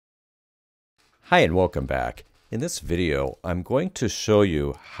Hi and welcome back. In this video, I'm going to show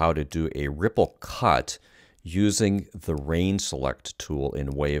you how to do a ripple cut using the range select tool in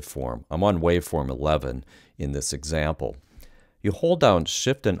Waveform. I'm on Waveform 11 in this example. You hold down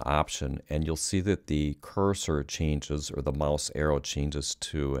Shift and Option and you'll see that the cursor changes, or the mouse arrow changes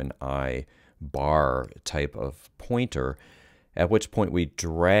to an I bar type of pointer, at which point we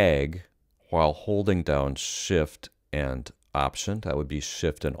drag while holding down Shift and Option. That would be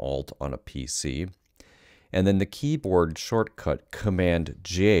Shift and Alt on a PC. And then the keyboard shortcut Cmd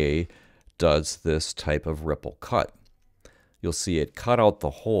J does this type of ripple cut. You'll see it cut out the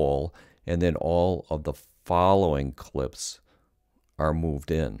hole, and then all of the following clips are moved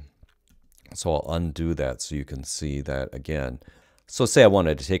in. So I'll undo that so you can see that again. So say I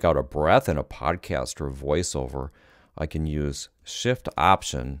wanted to take out a breath in a podcast or voiceover, I can use Shift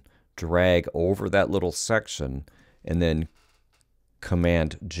Option, drag over that little section, and then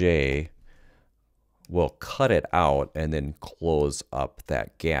Cmd J will cut it out and then close up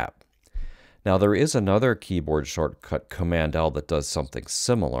that gap. Now there is another keyboard shortcut, Command L, that does something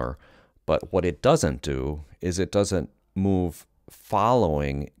similar, but what it doesn't do is it doesn't move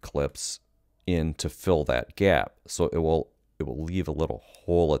following clips in to fill that gap. So it will leave a little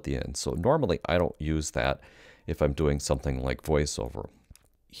hole at the end. So normally I don't use that if I'm doing something like voiceover.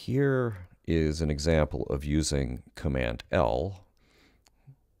 Here is an example of using Command L.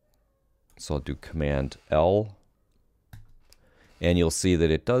 So I'll do Command L, and you'll see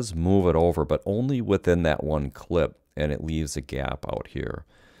that it does move it over, but only within that one clip, and it leaves a gap out here.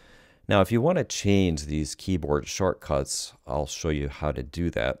 Now, if you want to change these keyboard shortcuts, I'll show you how to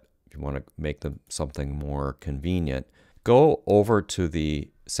do that. If you want to make them something more convenient, go over to the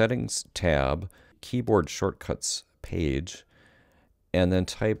Settings tab, Keyboard Shortcuts page, and then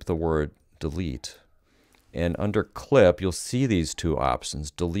type the word Delete. And under Clip, you'll see these two options: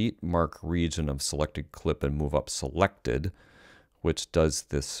 Delete Mark Region of Selected Clip and Move Up Selected, which does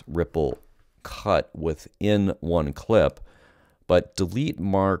this ripple cut within one clip. But Delete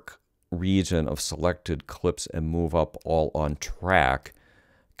Mark Region of Selected Clips and Move Up All on Track,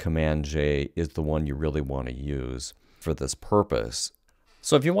 Command J, is the one you really want to use for this purpose.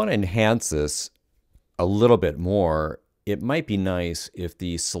 So if you want to enhance this a little bit more, it might be nice if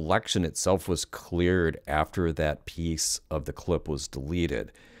the selection itself was cleared after that piece of the clip was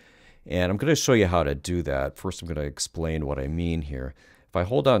deleted. And I'm going to show you how to do that. First, I'm going to explain what I mean here. If I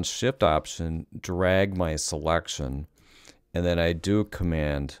hold down Shift Option, drag my selection, and then I do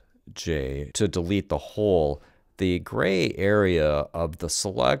Command J to delete the whole, the gray area of the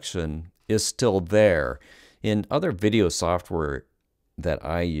selection is still there. In other video software that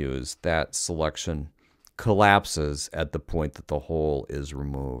I use, that selection collapses at the point that the hole is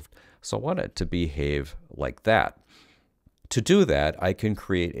removed. So I want it to behave like that. To do that, I can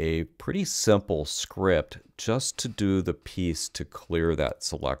create a pretty simple script just to do the piece to clear that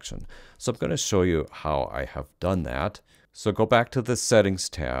selection. So I'm going to show you how I have done that. So go back to the Settings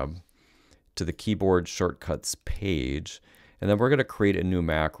tab, to the Keyboard Shortcuts page, and then we're going to create a new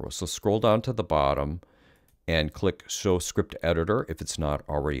macro. So scroll down to the bottom and click Show Script Editor if it's not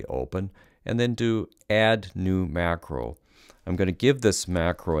already open, and then do Add New Macro. I'm going to give this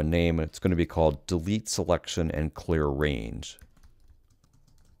macro a name, and it's going to be called Delete Selection and Clear Range,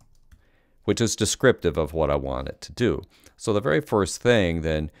 which is descriptive of what I want it to do. So the very first thing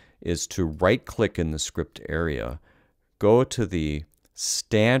then is to right-click in the script area, go to the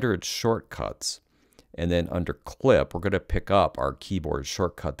Standard Shortcuts, and then under Clip, we're going to pick up our keyboard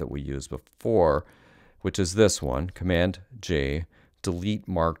shortcut that we used before, which is this one, Command J, Delete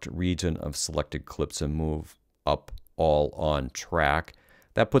Marked Region of Selected Clips and Move Up All on Track.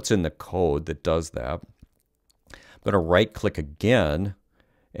 That puts in the code that does that. I'm going to right-click again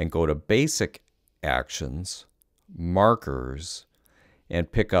and go to Basic Actions, Markers,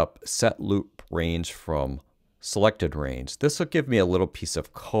 and pick up Set Loop Range from Selected Range. This will give me a little piece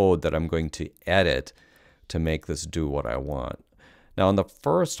of code that I'm going to edit to make this do what I want. Now on the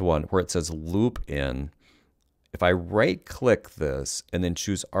first one where it says Loop In, if I right-click this and then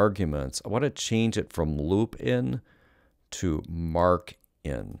choose Arguments, I want to change it from Loop In to Mark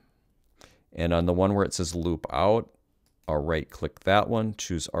In. And on the one where it says Loop Out, I'll right-click that one,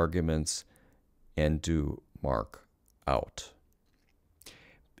 choose Arguments, and do Mark Out.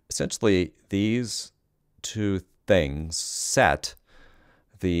 Essentially, these two things set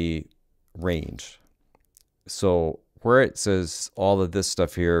the range. So where it says all of this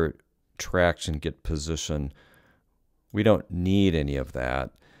stuff here, traction, get position, we don't need any of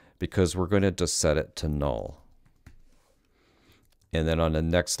that because we're going to just set it to null. And then on the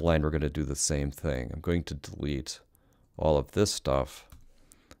next line, we're going to do the same thing. I'm going to delete all of this stuff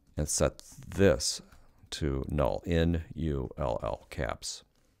and set this to null, N-U-L-L, caps.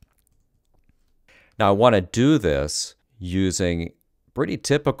 Now I want to do this using pretty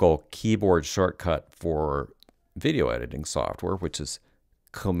typical keyboard shortcut for video editing software, which is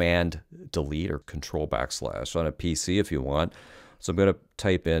Command Delete or Control Backslash on a PC if you want. So I'm going to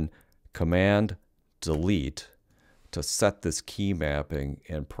type in Command Delete to set this key mapping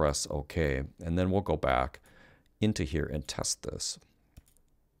and press OK. And then we'll go back into here and test this.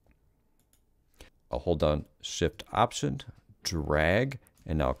 I'll hold down Shift Option, drag,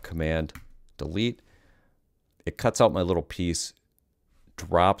 and now Command Delete. It cuts out my little piece,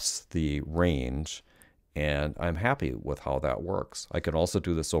 drops the range, and I'm happy with how that works. I can also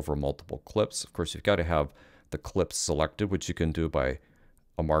do this over multiple clips. Of course, you've got to have the clips selected, which you can do by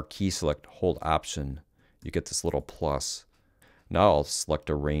a marquee select, hold Option. You get this little plus. Now I'll select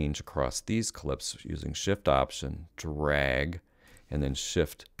a range across these clips using Shift Option, drag, and then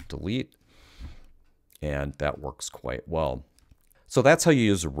Shift Delete. And that works quite well. So that's how you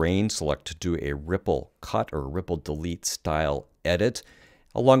use range select to do a ripple cut or ripple delete style edit,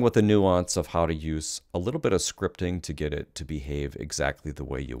 along with the nuance of how to use a little bit of scripting to get it to behave exactly the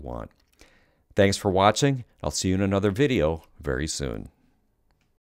way you want. Thanks for watching. I'll see you in another video very soon.